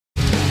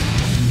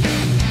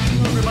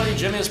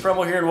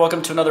JimmyIspromo here and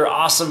welcome to another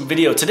awesome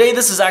video. Today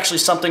this is actually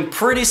something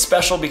pretty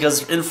special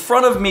because in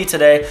front of me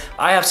today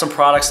I have some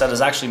products that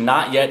is actually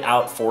not yet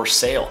out for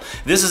sale.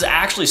 This is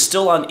actually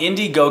still on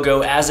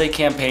Indiegogo as a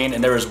campaign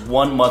and there is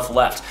 1 month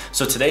left.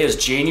 So today is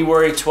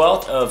January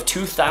 12th of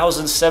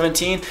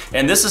 2017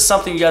 and this is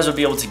something you guys will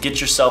be able to get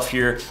yourself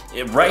here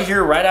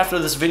right after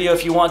this video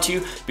if you want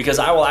to, because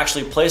I will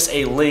actually place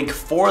a link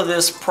for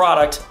this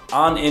product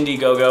on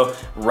Indiegogo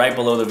right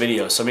below the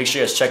video. So make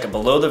sure you guys check it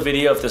below the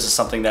video if this is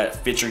something that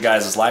fits your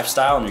guys'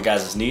 lifestyle and your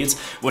guys' needs,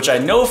 which I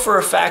know for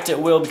a fact it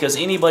will, because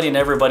anybody and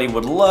everybody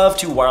would love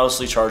to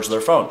wirelessly charge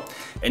their phone.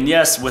 And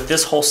yes, with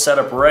this whole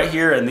setup right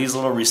here and these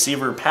little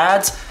receiver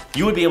pads,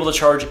 you would be able to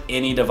charge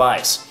any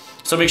device.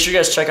 So make sure you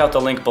guys check out the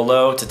link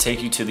below to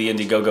take you to the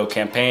Indiegogo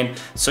campaign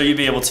so you'll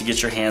be able to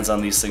get your hands on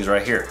these things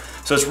right here.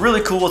 So it's really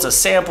cool, it's a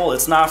sample,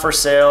 it's not for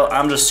sale.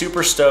 I'm just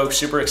super stoked,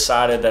 super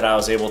excited that I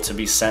was able to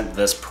be sent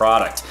this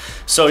product.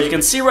 So you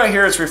can see right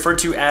here it's referred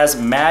to as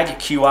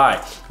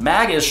MagQI.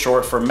 Mag is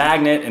short for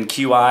magnet and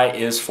QI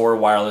is for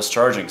wireless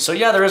charging. So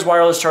yeah, there is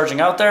wireless charging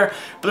out there,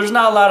 but there's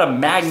not a lot of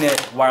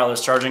magnet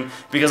wireless charging,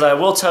 because I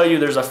will tell you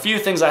there's a few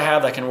things I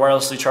have that can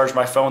wirelessly charge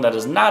my phone that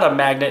is not a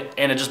magnet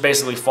and it just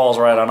basically falls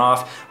right on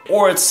off,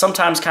 or it's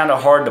sometimes kind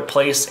of hard to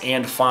place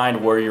and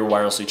find where you're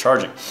wirelessly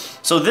charging.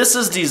 So this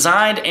is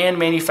designed and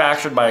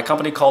manufactured by a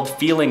company called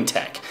Feeling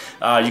Tech.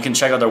 You can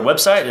check out their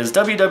website. It is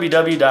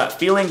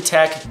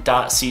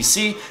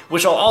www.feelingtech.cc,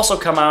 which will also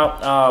come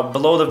out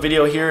below the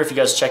video here. If you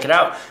guys check it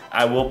out,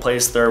 I will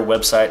place their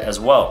website as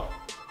well.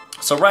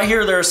 So right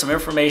here, there's some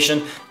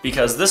information,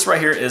 because this right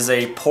here is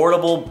a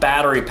portable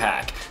battery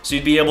pack. So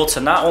you'd be able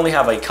to not only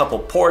have a couple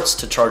ports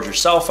to charge your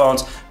cell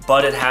phones,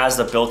 but it has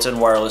the built-in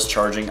wireless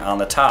charging on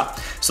the top.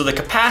 So the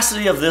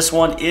capacity of this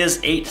one is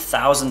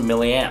 8,000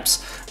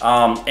 milliamps.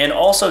 And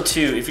also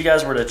too, if you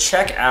guys were to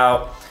check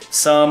out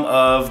some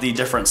of the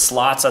different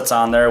slots that's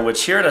on there,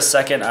 which here in a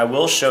second, I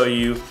will show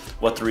you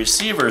what the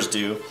receivers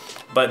do.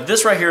 But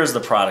this right here is the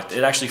product.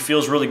 It actually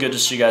feels really good,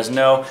 just so you guys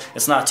know.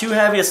 It's not too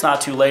heavy, it's not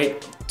too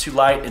light.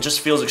 It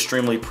just feels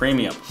extremely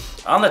premium.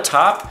 On the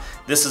top,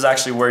 this is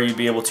actually where you'd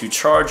be able to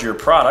charge your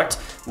product,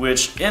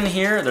 which in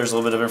here, there's a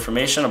little bit of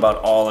information about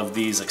all of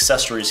these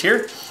accessories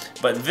here.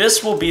 But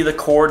this will be the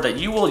cord that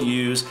you will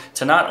use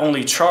to not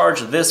only charge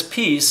this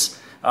piece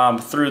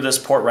through this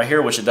port right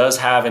here, which it does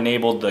have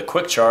enabled the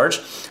quick charge,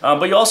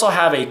 but you also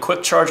have a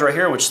quick charge right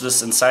here, which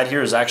this inside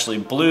here is actually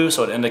blue,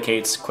 so it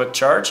indicates quick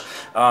charge.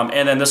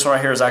 And then this one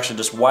right here is actually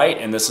just white,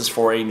 and this is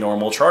for a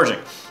normal charging.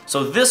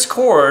 So this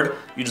cord,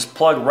 you just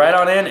plug right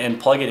on in and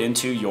plug it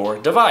into your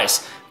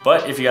device.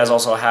 But if you guys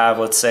also have,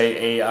 let's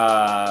say, a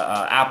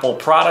Apple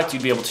product,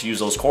 you'd be able to use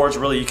those cords.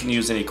 Really, you can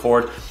use any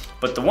cord.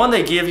 But the one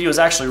they give you is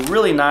actually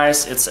really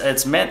nice.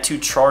 It's meant to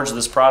charge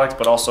this product,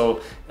 but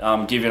also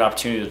give you an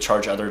opportunity to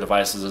charge other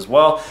devices as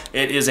well.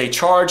 It is a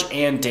charge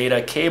and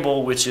data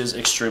cable, which is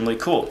extremely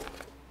cool.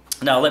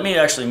 Now let me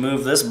actually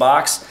move this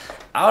box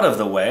out of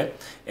the way.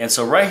 And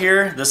so right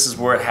here, this is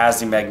where it has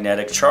the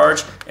magnetic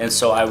charge. And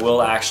so I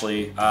will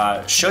actually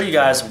show you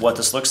guys what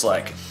this looks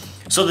like.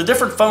 So the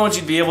different phones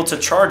you'd be able to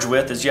charge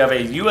with is you have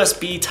a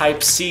USB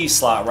Type-C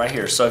slot right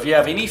here. So if you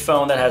have any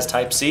phone that has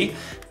Type-C,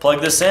 plug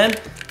this in,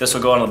 this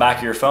will go on the back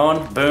of your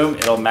phone, boom,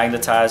 it'll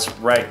magnetize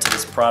right to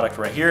this product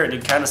right here, and you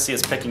can kind of see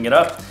it's picking it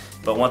up,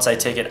 but once I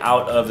take it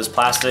out of this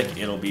plastic,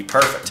 it'll be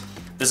perfect.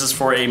 This is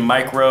for a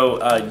micro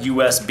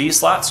USB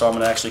slot, so I'm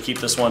gonna actually keep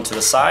this one to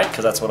the side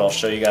because that's what I'll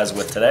show you guys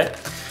with today.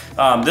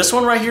 This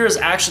one right here is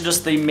actually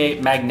just the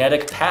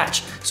magnetic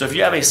patch. So if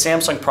you have a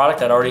Samsung product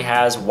that already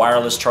has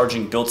wireless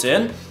charging built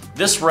in,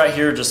 this right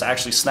here just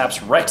actually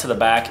snaps right to the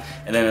back,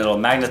 and then it'll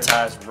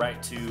magnetize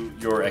right to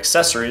your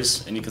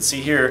accessories, and you can see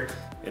here,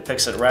 it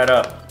picks it right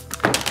up.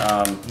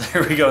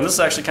 There we go, and this is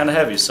actually kind of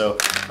heavy, so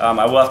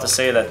I will have to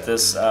say that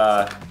this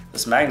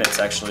magnet's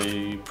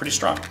actually pretty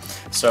strong.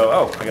 So,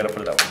 oh, I gotta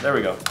put it up. There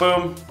we go,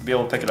 boom, be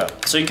able to pick it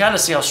up. So you can kind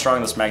of see how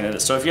strong this magnet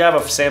is. So if you have a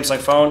Samsung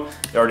phone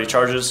that already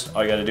charges,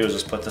 all you gotta do is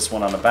just put this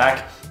one on the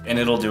back, and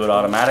it'll do it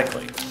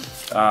automatically.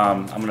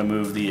 I'm gonna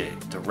move the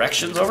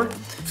directions over.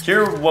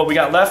 Here, what we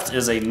got left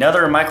is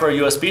another micro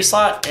USB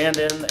slot and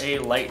then a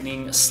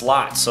lightning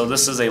slot. So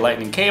this is a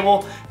lightning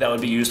cable that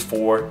would be used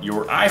for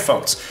your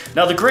iPhones.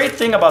 Now the great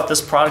thing about this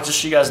product, just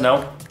so you guys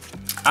know,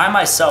 I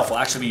myself will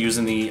actually be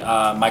using the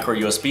micro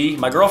USB.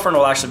 My girlfriend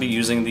will actually be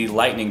using the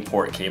lightning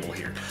port cable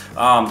here.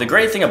 The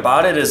great thing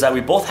about it is that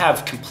we both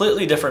have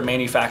completely different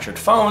manufactured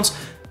phones,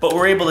 but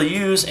we're able to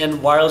use and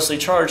wirelessly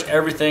charge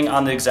everything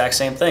on the exact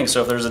same thing.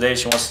 So if there's a day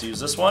she wants to use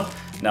this one,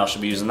 now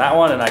she'll be using that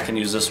one and I can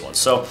use this one.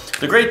 So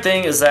the great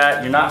thing is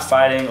that you're not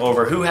fighting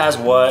over who has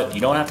what.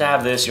 You don't have to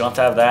have this, you don't have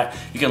to have that.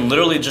 You can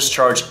literally just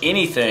charge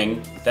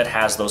anything that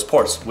has those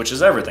ports, which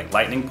is everything.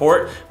 Lightning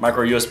port,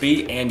 micro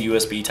USB, and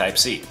USB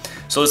Type-C.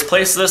 So let's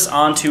place this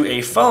onto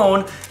a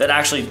phone that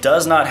actually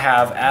does not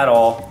have at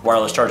all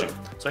wireless charging.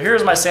 So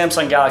here's my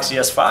Samsung Galaxy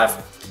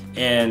S5.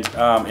 And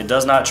it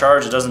does not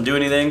charge, it doesn't do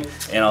anything,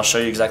 and I'll show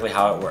you exactly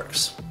how it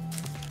works.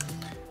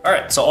 All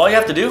right, so all you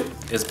have to do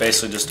is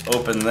basically just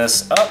open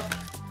this up,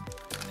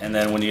 and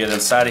then when you get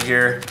inside of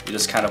here, you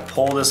just kind of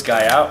pull this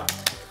guy out.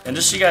 And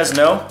just so you guys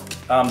know,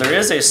 there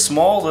is a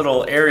small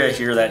little area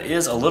here that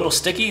is a little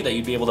sticky that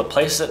you'd be able to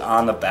place it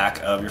on the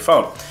back of your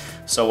phone.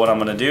 So what I'm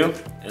gonna do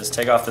is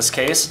take off this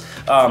case.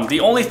 The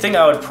only thing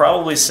I would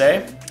probably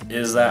say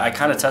is that I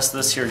kind of tested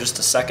this here just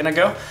a second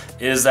ago,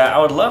 is that I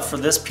would love for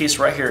this piece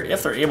right here,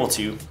 if they're able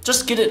to,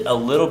 just get it a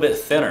little bit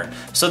thinner.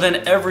 So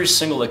then every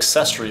single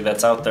accessory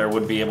that's out there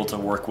would be able to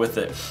work with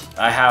it.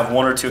 I have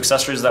 1 or 2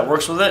 accessories that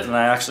works with it, and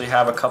I actually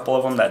have a couple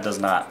of them that does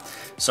not.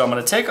 So I'm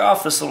gonna take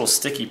off this little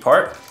sticky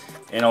part,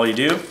 and all you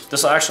do,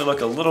 this will actually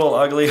look a little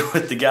ugly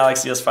with the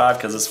Galaxy S5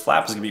 because this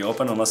flap is gonna be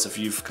open unless if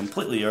you've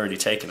completely already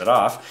taken it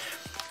off.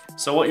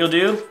 So what you'll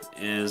do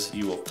is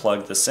you will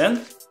plug this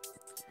in.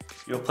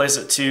 You'll place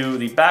it to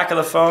the back of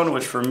the phone,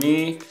 which for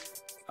me,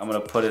 I'm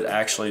gonna put it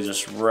actually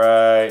just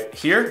right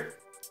here.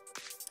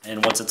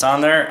 And once it's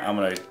on there, I'm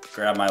gonna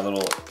grab my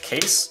little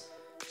case,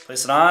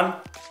 place it on,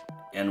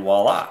 and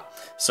voila.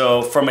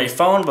 So from a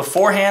phone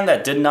beforehand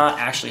that did not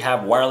actually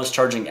have wireless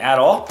charging at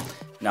all,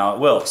 now it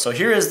will. So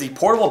here is the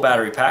portable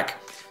battery pack.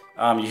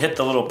 You hit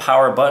the little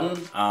power button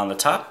on the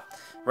top.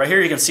 Right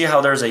here you can see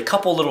how there's a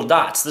couple little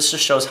dots. This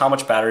just shows how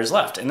much battery is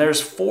left. And there's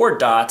 4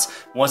 dots.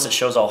 Once it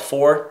shows all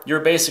 4,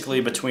 you're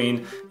basically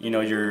between,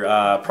 your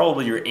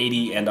probably your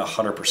 80 and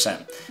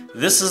 100%.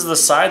 This is the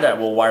side that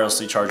will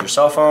wirelessly charge your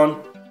cell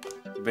phone.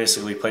 You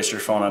basically place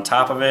your phone on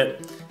top of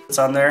it. It's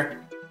on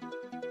there.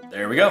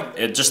 There we go.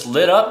 It just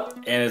lit up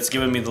and it's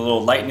giving me the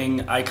little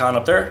lightning icon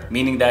up there,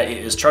 meaning that it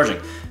is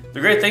charging. The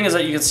great thing is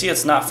that you can see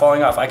it's not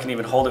falling off. I can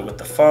even hold it with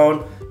the phone,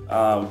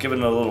 give it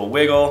a little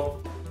wiggle.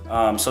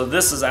 So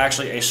this is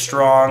actually a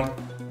strong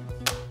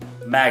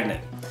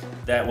magnet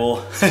that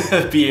will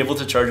be able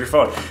to charge your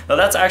phone. Now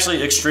that's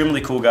actually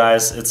extremely cool,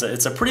 guys.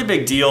 It's a pretty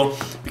big deal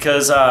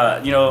because,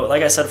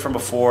 like I said from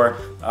before,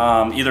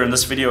 either in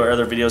this video or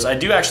other videos, I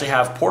do actually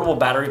have portable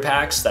battery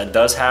packs that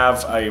does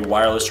have a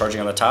wireless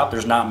charging on the top.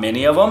 There's not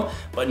many of them,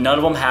 but none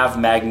of them have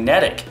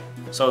magnetic.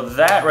 So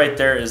that right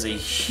there is a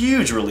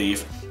huge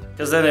relief,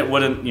 because then it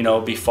wouldn't,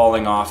 be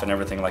falling off and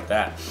everything like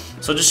that.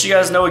 So just so you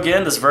guys know,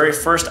 again, this very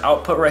first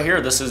output right here,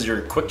 this is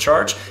your quick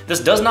charge. This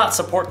does not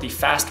support the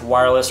fast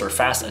wireless or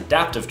fast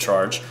adaptive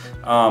charge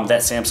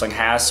that Samsung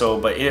has.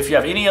 But if you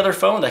have any other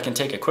phone that can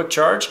take a quick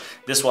charge,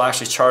 this will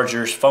actually charge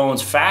your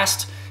phones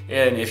fast.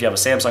 And if you have a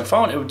Samsung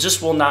phone, it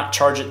just will not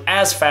charge it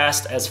as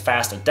fast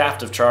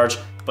adaptive charge,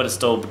 but it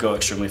still go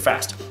extremely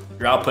fast.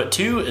 Your output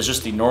 2 is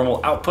just the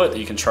normal output that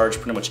you can charge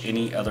pretty much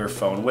any other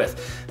phone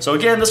with. So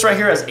again, this right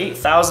here has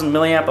 8,000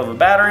 milliamp of a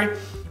battery.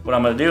 What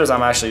I'm gonna do is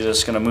I'm actually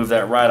just gonna move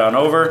that right on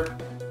over.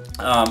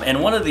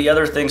 And one of the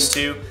other things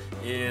too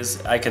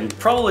is I can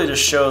probably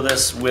just show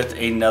this with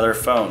another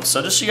phone.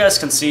 So just so you guys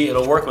can see,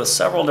 it'll work with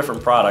several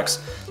different products.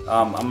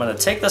 I'm gonna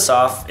take this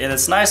off, and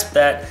it's nice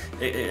that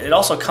it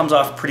also comes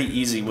off pretty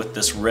easy with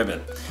this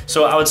ribbon.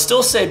 So I would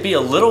still say be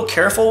a little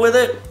careful with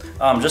it,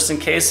 just in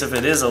case if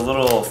it is a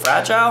little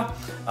fragile.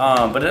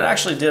 But it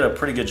actually did a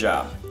pretty good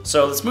job.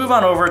 So let's move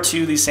on over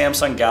to the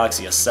Samsung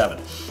Galaxy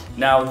S7.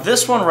 Now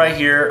this one right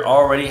here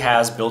already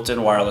has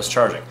built-in wireless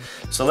charging.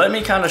 So let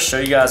me kind of show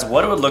you guys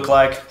what it would look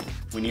like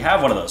when you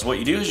have one of those. What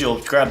you do is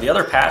you'll grab the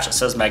other patch. It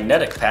says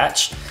magnetic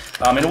patch.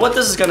 And what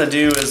this is gonna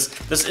do is,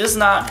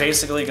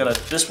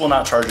 this will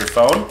not charge your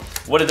phone.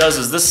 What it does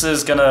is this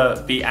is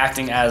gonna be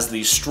acting as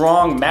the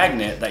strong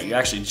magnet that you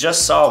actually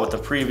just saw with the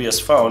previous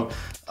phone.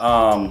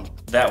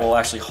 That will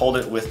actually hold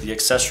it with the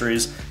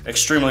accessories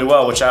extremely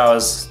well, which I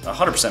was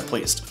 100%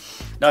 pleased.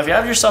 Now, if you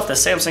have yourself the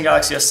Samsung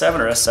Galaxy S7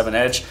 or S7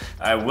 Edge,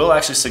 I will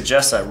actually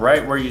suggest that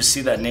right where you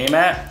see that name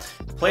at,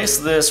 place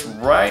this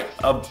right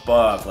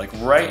above, like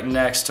right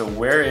next to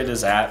where it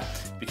is at,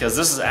 because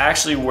this is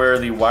actually where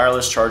the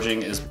wireless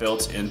charging is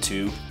built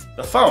into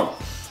the phone.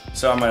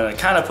 So I'm gonna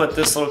kind of put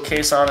this little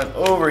case on it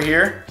over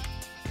here,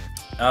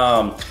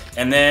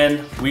 and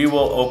then we will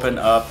open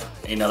up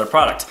another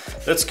product.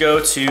 Let's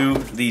go to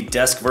the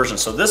desk version.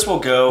 So this will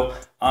go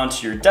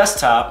onto your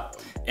desktop,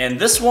 and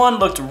this one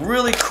looked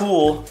really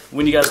cool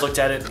when you guys looked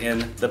at it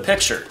in the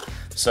picture.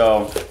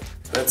 So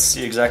let's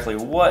see exactly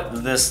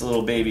what this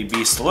little baby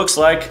beast looks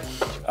like.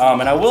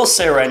 And I will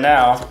say right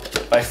now,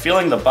 by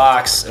feeling the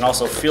box and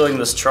also feeling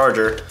this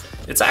charger,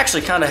 it's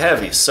actually kind of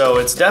heavy, so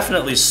it's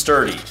definitely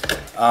sturdy.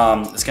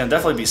 It's gonna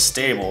definitely be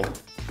stable.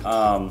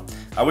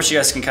 I wish you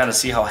guys can kind of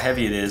see how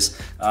heavy it is,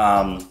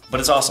 but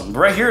it's awesome.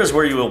 Right here is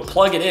where you will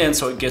plug it in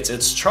so it gets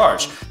its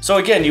charge. So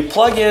again, you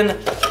plug in,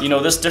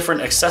 this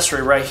different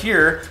accessory right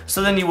here,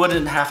 so then you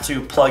wouldn't have to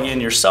plug in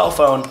your cell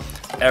phone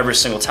every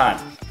single time.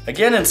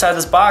 Again, inside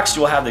this box,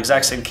 you will have the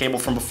exact same cable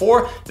from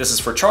before. This is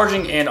for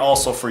charging and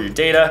also for your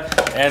data.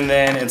 And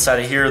then inside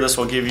of here, this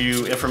will give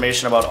you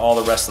information about all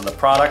the rest of the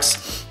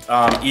products,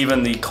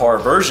 even the car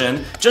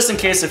version, just in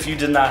case if you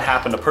did not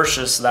happen to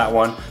purchase that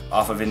one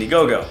off of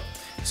Indiegogo.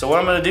 So what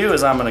I'm gonna do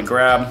is I'm gonna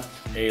grab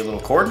a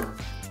little cord,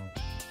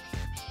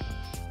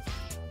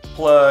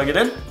 plug it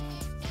in,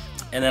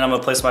 and then I'm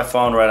gonna place my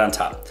phone right on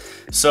top.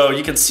 So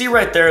you can see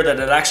right there that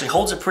it actually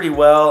holds it pretty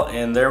well,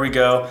 and there we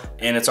go,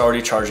 and it's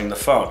already charging the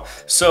phone.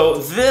 So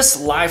this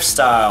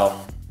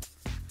lifestyle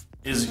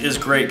is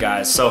great,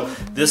 guys. So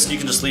this you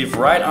can just leave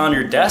right on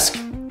your desk.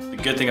 The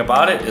good thing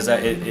about it is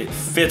that it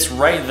fits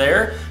right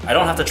there. I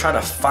don't have to try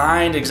to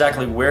find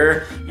exactly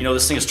where, you know,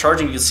 this thing is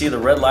charging. You can see the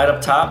red light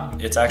up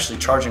top. It's actually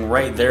charging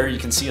right there. You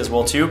can see as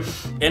well too.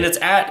 And it's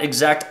at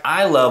exact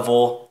eye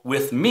level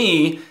with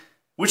me,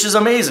 which is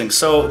amazing.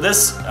 So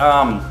this,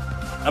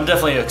 I'm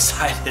definitely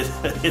excited.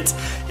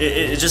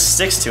 It just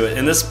sticks to it.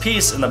 And this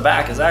piece in the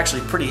back is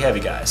actually pretty heavy,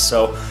 guys.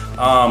 So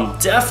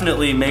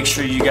definitely make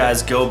sure you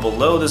guys go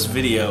below this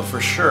video for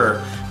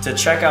sure to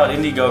check out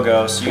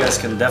Indiegogo so you guys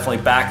can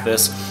definitely back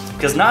this.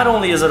 Because not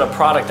only is it a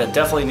product that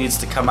definitely needs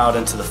to come out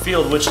into the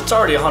field, which it's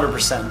already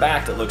 100%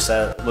 backed, it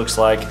looks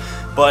like,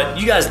 but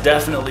you guys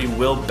definitely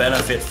will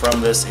benefit from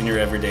this in your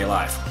everyday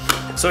life.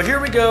 So here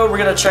we go, we're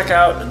gonna check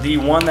out the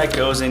one that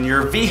goes in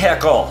your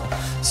vehicle.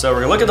 So we're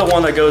gonna look at the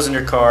one that goes in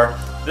your car.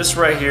 This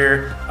right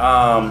here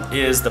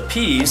is the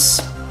piece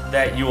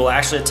that you will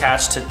actually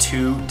attach to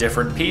two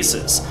different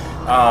pieces.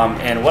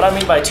 And what I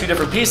mean by two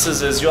different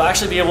pieces is you'll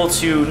actually be able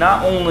to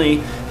not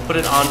only put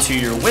it onto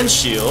your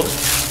windshield,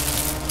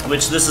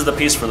 which this is the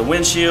piece for the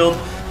windshield.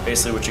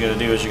 Basically what you're gonna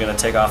do is you're gonna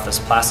take off this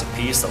plastic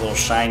piece, that little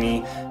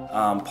shiny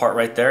part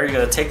right there. You're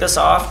gonna take this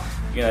off,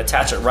 you're gonna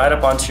attach it right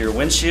up onto your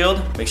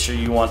windshield. Make sure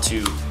you want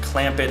to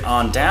clamp it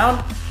on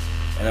down.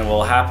 And then what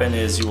will happen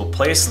is you will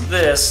place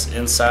this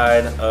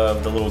inside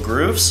of the little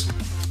grooves.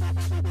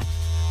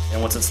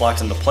 And once it's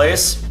locked into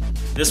place,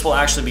 this will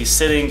actually be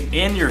sitting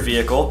in your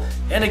vehicle.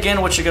 And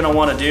again, what you're gonna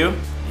wanna do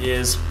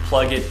is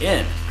plug it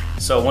in.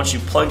 So once you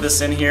plug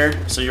this in here,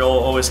 so you'll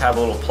always have a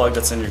little plug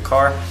that's in your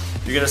car,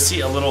 you're gonna see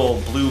a little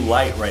blue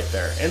light right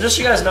there. And just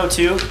so you guys know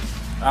too,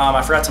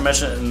 I forgot to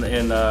mention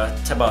in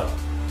about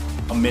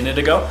a minute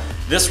ago,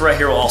 this right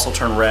here will also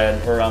turn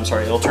red, or I'm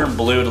sorry, it'll turn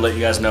blue to let you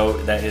guys know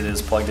that it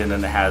is plugged in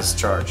and it has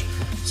charge.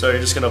 So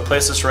you're just gonna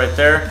place this right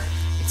there.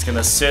 It's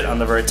gonna sit on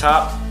the very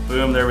top.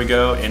 Boom, there we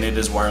go, and it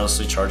is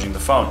wirelessly charging the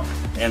phone.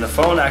 And the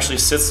phone actually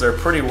sits there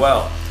pretty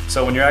well.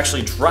 So when you're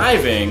actually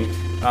driving,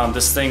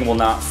 this thing will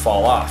not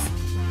fall off.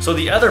 So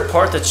the other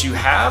part that you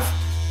have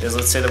is,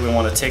 let's say that we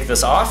want to take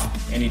this off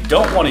and you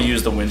don't want to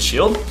use the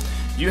windshield,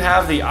 you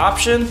have the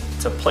option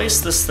to place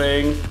this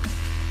thing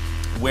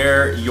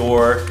where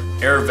your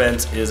air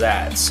vent is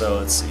at. So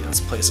let's see,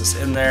 let's place this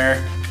in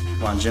there.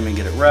 Come on, Jimmy,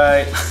 get it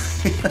right.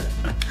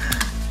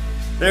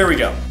 There we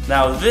go.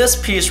 Now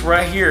this piece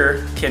right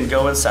here can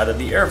go inside of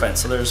the air vent.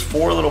 So there's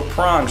four little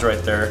prongs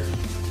right there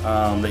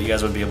that you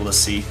guys would be able to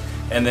see.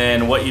 And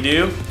then what you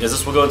do is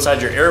this will go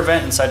inside your air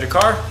vent, inside your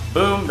car.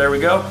 Boom, there we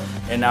go.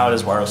 And now it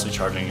is wirelessly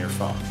charging your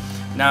phone.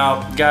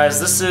 Now, guys,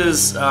 this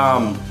is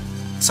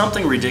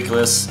something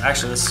ridiculous.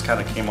 Actually, this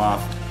kind of came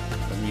off.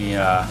 Let me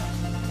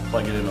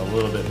plug it in a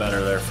little bit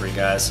better there for you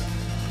guys.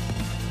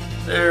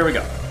 There we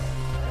go.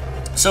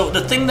 So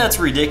the thing that's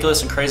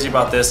ridiculous and crazy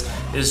about this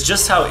is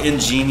just how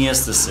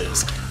ingenious this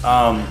is.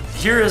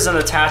 Here is an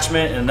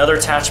attachment and another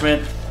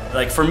attachment.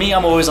 Like for me,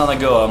 I'm always on the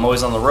go. I'm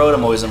always on the road.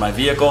 I'm always in my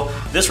vehicle.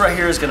 This right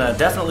here is gonna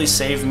definitely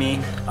save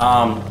me,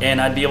 and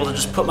I'd be able to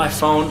just put my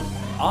phone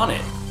on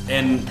it,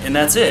 and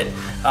that's it.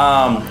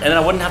 And then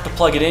I wouldn't have to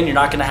plug it in. You're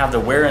not gonna have the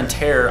wear and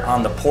tear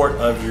on the port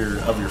of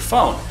your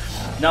phone.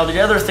 Now the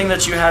other thing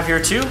that you have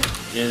here too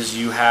is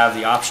you have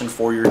the option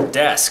for your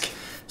desk.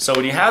 So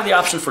when you have the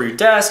option for your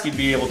desk, you'd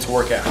be able to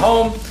work at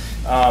home.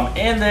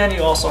 And then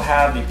you also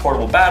have the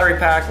portable battery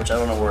pack, which I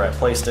don't know where I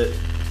placed it.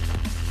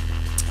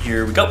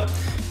 Here we go.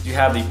 You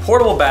have the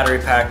portable battery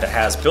pack that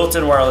has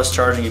built-in wireless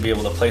charging. You'll be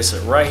able to place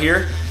it right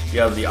here.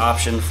 You have the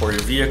option for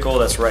your vehicle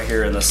that's right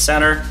here in the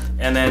center,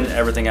 and then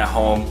everything at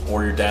home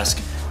or your desk,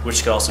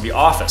 which could also be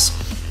office.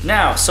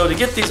 Now, so to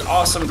get these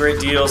awesome, great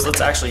deals,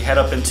 let's actually head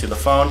up into the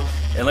phone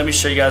and let me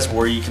show you guys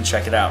where you can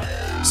check it out.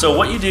 So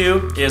what you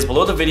do is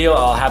below the video,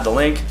 I'll have the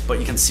link, but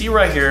you can see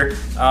right here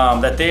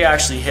that they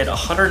actually hit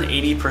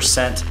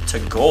 180% to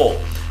goal.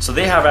 So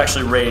they have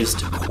actually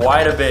raised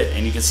quite a bit,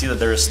 and you can see that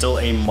there is still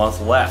a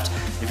month left.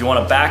 If you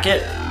want to back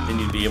it, then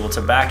you'd be able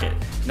to back it.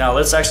 Now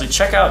let's actually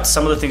check out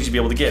some of the things you'd be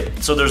able to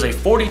get. So there's a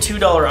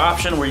 $42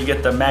 option where you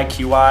get the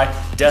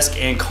MagQI desk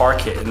and car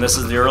kit, and this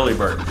is the early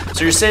bird.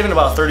 So you're saving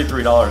about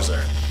 $33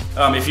 there.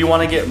 If you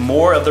want to get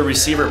more of the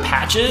receiver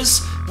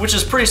patches, which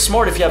is pretty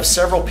smart if you have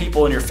several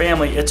people in your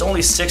family, it's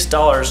only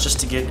 $6 just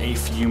to get a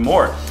few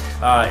more.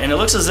 And it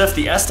looks as if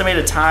the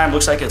estimated time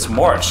looks like it's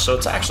March, so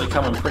it's actually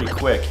coming pretty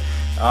quick.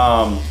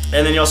 And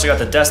then you also got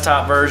the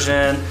desktop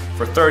version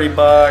for 30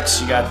 bucks.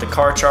 You got the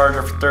car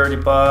charger for 30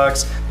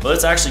 bucks. But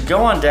let's actually go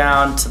on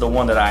down to the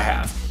one that I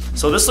have.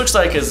 So this looks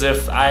like as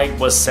if I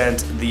was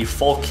sent the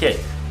full kit,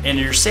 and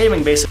you're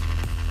saving basically.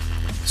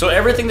 So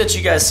everything that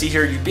you guys see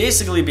here, you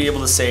basically be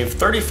able to save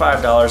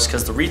 $35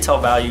 because the retail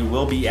value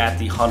will be at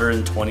the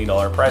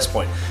 $120 price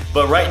point.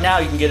 But right now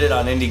you can get it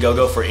on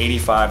Indiegogo for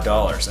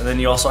 $85. And then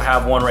you also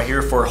have one right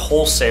here for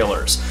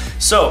wholesalers.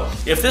 So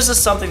if this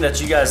is something that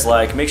you guys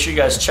like, make sure you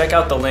guys check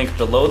out the link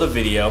below the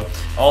video.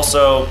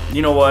 Also,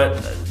 you know what?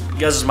 You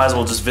guys just might as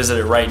well just visit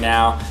it right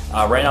now.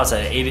 Right now it's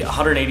at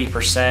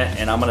 180%,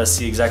 and I'm gonna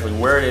see exactly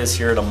where it is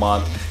here in a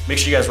month. Make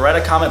sure you guys write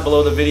a comment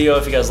below the video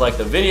if you guys like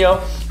the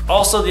video.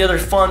 Also, the other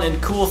fun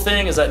and cool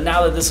thing is that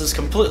now that this is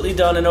completely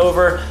done and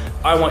over,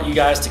 I want you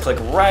guys to click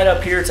right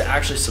up here to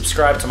actually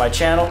subscribe to my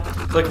channel.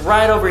 Click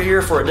right over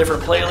here for a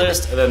different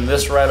playlist, and then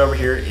this right over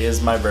here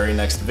is my very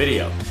next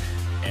video.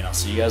 And I'll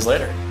see you guys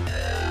later.